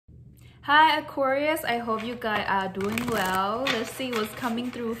Hi Aquarius, I hope you guys are doing well. Let's see what's coming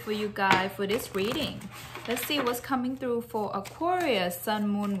through for you guys for this reading. Let's see what's coming through for Aquarius, Sun,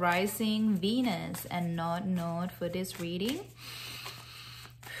 Moon, Rising, Venus, and Node for this reading.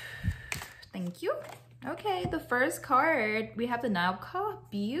 Thank you. Okay, the first card, we have the Nine of Cups.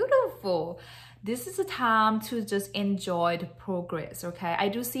 Beautiful. This is a time to just enjoy the progress, okay? I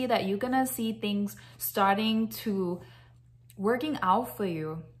do see that you're gonna see things starting to working out for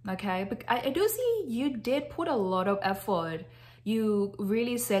you, okay? But I do see you did put a lot of effort. You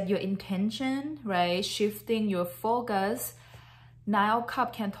really set your intention, right? Shifting your focus. Nine of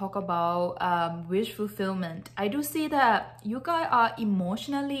Cups can talk about wish fulfillment. I do see that you guys are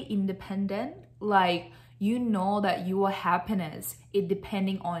emotionally independent. Like, you know that your happiness is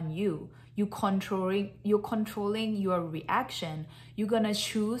depending on you. You're controlling your reaction. You're gonna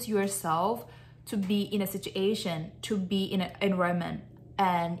choose yourself to be in a situation, to be in an environment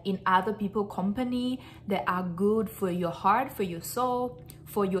and in other people's company that are good for your heart, for your soul,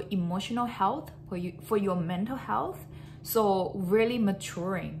 for your emotional health, for your mental health. So really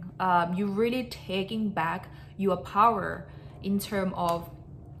maturing. You're really taking back your power in terms of,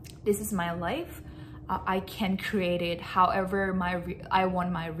 this is my life. I can create it however I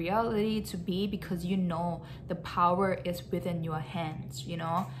want my reality to be, because you know the power is within your hands, you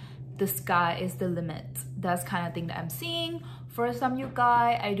know. The sky is the limit. That's kind of thing that I'm seeing. For some of you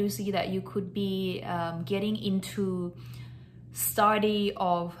guys, I do see that you could be getting into study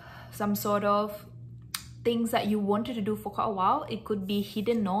of some sort of things that you wanted to do for quite a while. It could be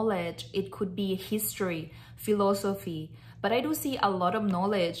hidden knowledge. It could be history, philosophy. But I do see a lot of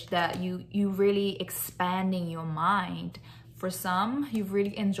knowledge that you really expanding your mind. For some, you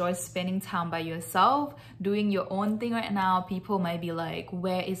really enjoy spending time by yourself, doing your own thing right now. People might be like,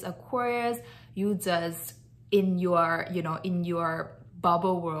 where is Aquarius? You just in your, you know, in your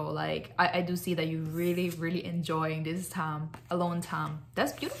bubble world. Like, I do see that you really enjoying this time, alone time.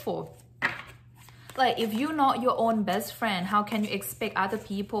 That's beautiful. Like, if you're not your own best friend, how can you expect other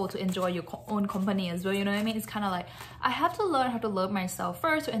people to enjoy your own company as well? You know what I mean? It's kind of like, I have to learn how to love myself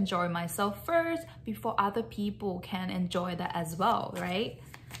first, to enjoy myself first, before other people can enjoy that as well, right?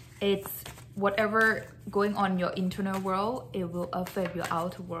 It's whatever going on in your internal world, it will affect your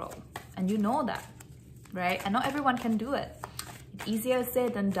outer world. And you know that, right? And not everyone can do it. It's easier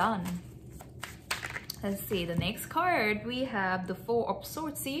said than done. Let's see, the next card, we have the Four of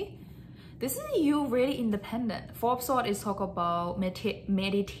Swords. See? This is you really independent. Four of Swords is talk about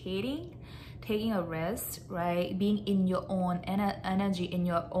meditating, taking a rest, right? Being in your own energy, in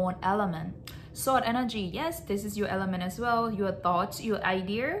your own element. Sword energy, yes, this is your element as well. Your thoughts, your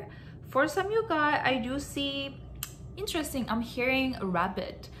idea. For some of you guys, I do see, interesting, I'm hearing a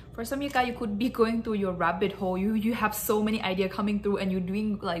rabbit. For some of you guys, you could be going through your rabbit hole. You have so many ideas coming through and you're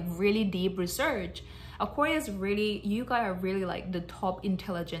doing like really deep research. Aquarius, really, you guys are really like the top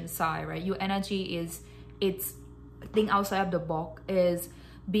intelligent side, right? Your energy is, it's think outside of the box, is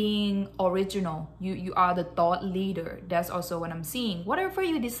being original. You are the thought leader. That's also what I'm seeing. Whatever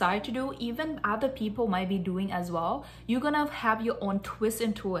you decide to do, even other people might be doing as well, you're gonna have your own twist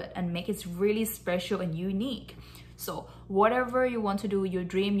into it and make it really special and unique. So whatever you want to do, your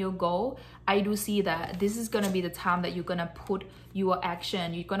dream, your goal, I do see that this is gonna be the time that you're gonna put your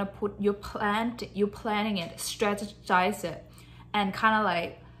action, you're gonna put your plan, you're planning it, strategize it, and kind of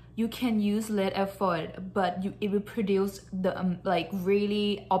like, you can use less effort, but it will produce the like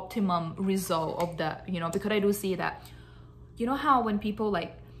really optimum result of that, you know, because I do see that, you know how when people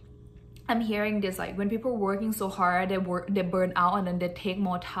like, I'm hearing this, like when people are working so hard, they burn out and then they take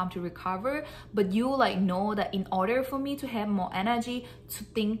more time to recover. But you like know that in order for me to have more energy, to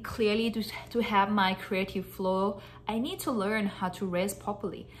think clearly, to have my creative flow, I need to learn how to rest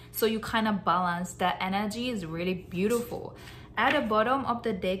properly. So you kind of balance that energy is really beautiful. At the bottom of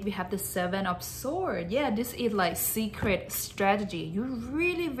the deck, we have the Seven of Swords. Yeah, this is like secret strategy. You're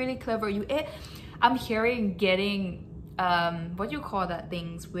really clever. I'm hearing getting what you call that,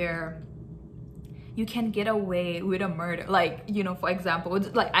 things where you can get away with a murder, like, you know, for example,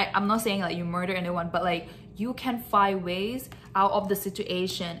 like I'm not saying like you murder anyone, but like you can find ways out of the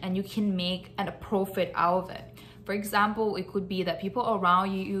situation and you can make a profit out of it. For example, it could be that people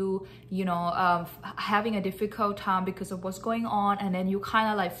around you, you know, having a difficult time because of what's going on, and then you kind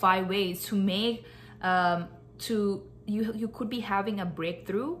of like find ways to make you could be having a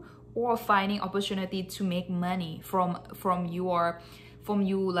breakthrough or finding opportunity to make money from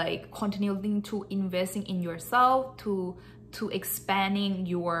you like continuing to investing in yourself, to expanding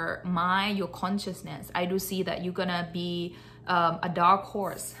your mind, your consciousness. I do see that you're gonna be a dark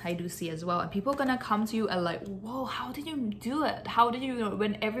horse I do see as well, and people gonna come to you and like, whoa, how did you do it? How did you,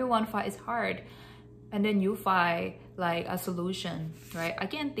 when everyone fight is hard, and then you find like a solution, right?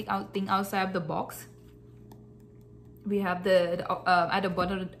 Again, think outside of the box. We have the at the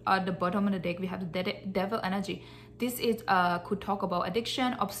bottom of the deck, we have the devil energy. This is could talk about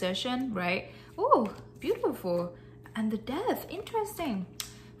addiction, obsession, right? Oh, beautiful. And the death, interesting.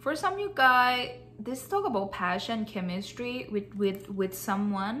 For some of you guys, this talk about passion, chemistry with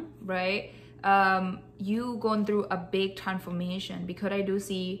someone, right? You going through a big transformation, because I do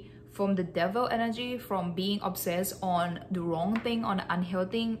see from the devil energy, from being obsessed on the wrong thing, on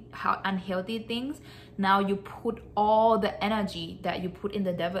unhealthy things. Now you put all the energy that you put in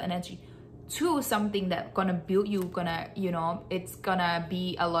the devil energy to something that gonna build you, gonna, you know, it's gonna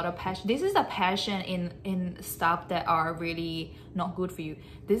be a lot of passion. This is a passion in stuff that are really not good for you.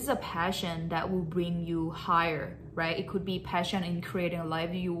 This is a passion that will bring you higher, right? It could be passion in creating a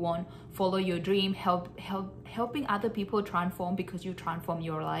life you want, follow your dream, helping other people transform, because you transform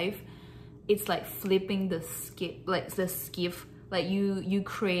your life. It's like flipping the skip, like the skiff, like you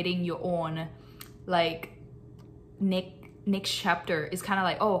creating your own like next chapter. Is kind of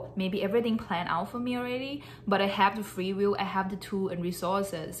like, oh, maybe everything planned out for me already, but I have the free will, I have the tool and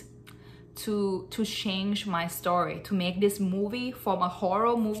resources to change my story, to make this movie from a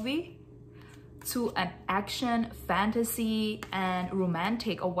horror movie to an action, fantasy, and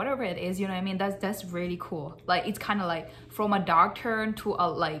romantic, or whatever it is, you know what I mean? That's really cool. Like, it's kind of like from a dark turn to a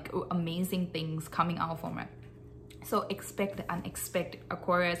like amazing things coming out from it. So expect the unexpected,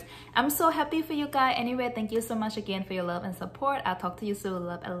 Aquarius. I'm so happy for you guys. Anyway, thank you so much again for your love and support. I'll talk to you soon.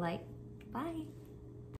 Love and light. Bye.